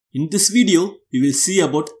In this video, we will see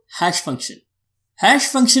about hash function. Hash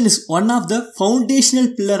function is one of the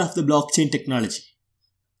foundational pillars of the blockchain technology.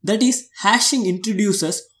 That is, hashing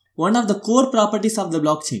introduces one of the core properties of the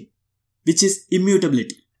blockchain, which is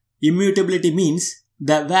immutability. Immutability means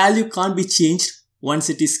the value can't be changed once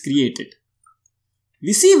it is created.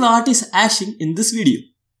 We see what is hashing in this video.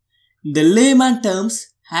 In the layman terms,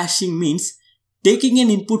 hashing means taking an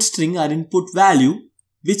input string or input value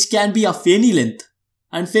which can be of any length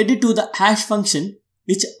and fed it to the hash function,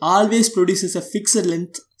 which always produces a fixed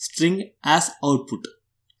length string as output.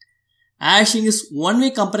 Hashing is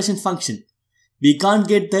one-way compression function. We can't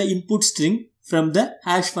get the input string from the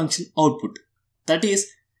hash function output. That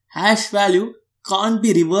is, hash value can't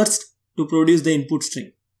be reversed to produce the input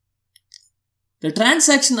string. The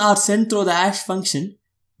transactions are sent through the hash function,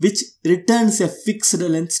 which returns a fixed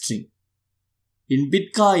length string. In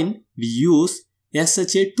Bitcoin, we use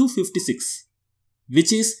SHA-256,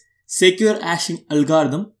 which is Secure Hashing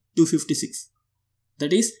Algorithm 256.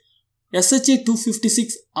 That is,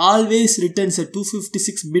 SHA-256 always returns a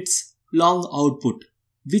 256 bits long output,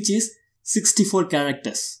 which is 64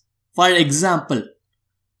 characters. For example,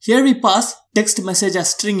 here we pass text message as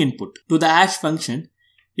string input to the hash function.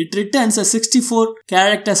 It returns a 64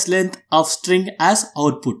 characters length of string as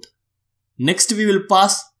output. Next we will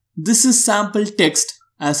pass this is sample text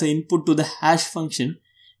as an input to the hash function.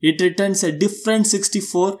 It returns a different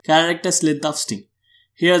 64 characters length of string.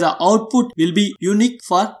 Here the output will be unique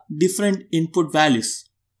for different input values,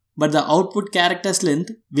 but the output characters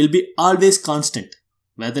length will be always constant,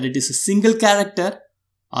 whether it is a single character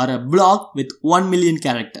or a block with 1 million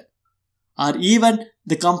character, or even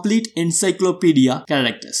the complete encyclopedia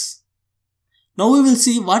characters. Now we will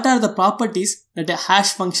see what are the properties that a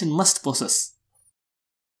hash function must possess.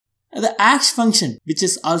 The hash function, which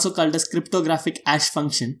is also called as cryptographic hash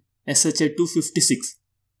function, SHA-256,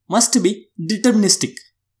 must be deterministic.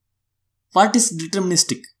 What is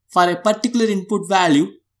deterministic? For a particular input value,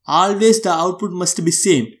 always the output must be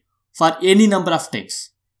same for any number of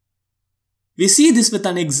times. We see this with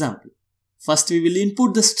an example. First we will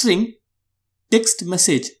input the string text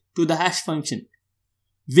message to the hash function.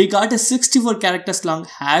 We got a 64 characters long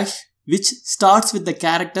hash which starts with the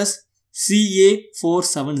characters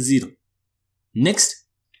CA470. Next,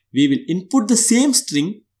 we will input the same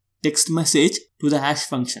string text message to the hash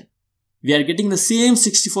function. We are getting the same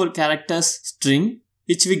 64 characters string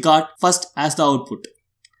which we got first as the output.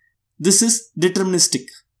 This is deterministic.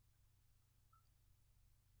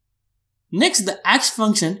 Next, the hash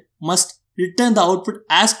function must return the output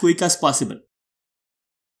as quick as possible.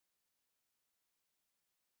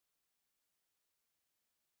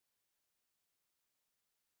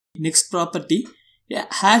 Next property, a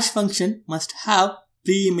hash function must have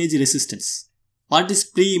pre-image resistance. What is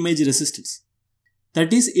pre-image resistance?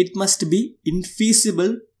 That is, it must be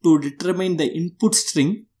infeasible to determine the input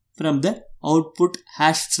string from the output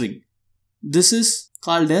hash string. This is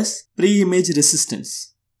called as pre-image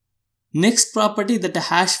resistance. Next property that a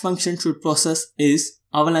hash function should possess is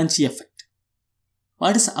avalanche effect.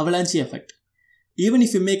 What is avalanche effect? Even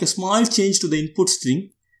if you make a small change to the input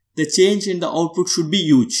string, the change in the output should be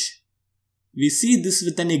huge. We see this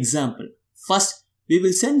with an example. First, we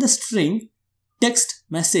will send the string text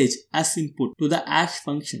message as input to the hash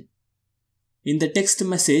function. In the text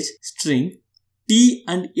message string, T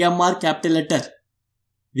and M are capital letter.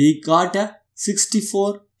 We got a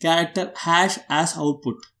 64 character hash as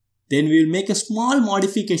output. Then we will make a small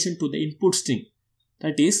modification to the input string.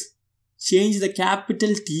 That is, change the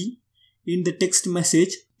capital T in the text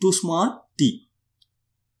message to small t.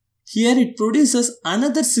 Here it produces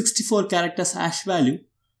another 64 characters hash value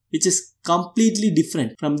which is completely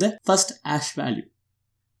different from the first hash value.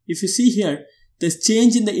 If you see here, the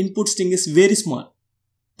change in the input string is very small.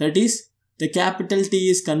 That is, the capital T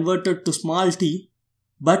is converted to small t,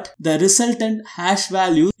 but the resultant hash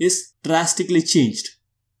value is drastically changed.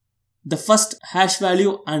 The first hash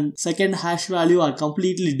value and second hash value are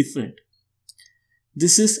completely different.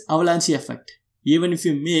 This is avalanche effect. Even if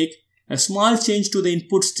you make a small change to the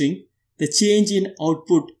input string, the change in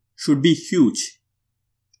output should be huge.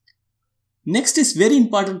 Next is very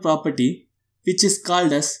important property which is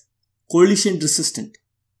called as collision resistant.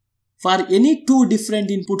 For any two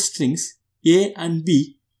different input strings A and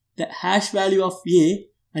B, the hash value of A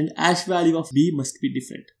and hash value of B must be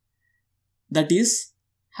different. That is,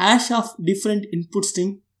 hash of different input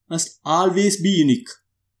string must always be unique.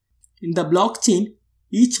 In the blockchain,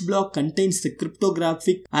 each block contains the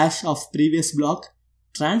cryptographic hash of previous block,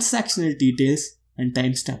 transactional details and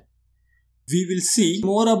timestamp. We will see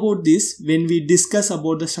more about this when we discuss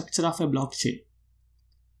about the structure of a blockchain.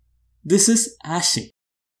 This is hashing.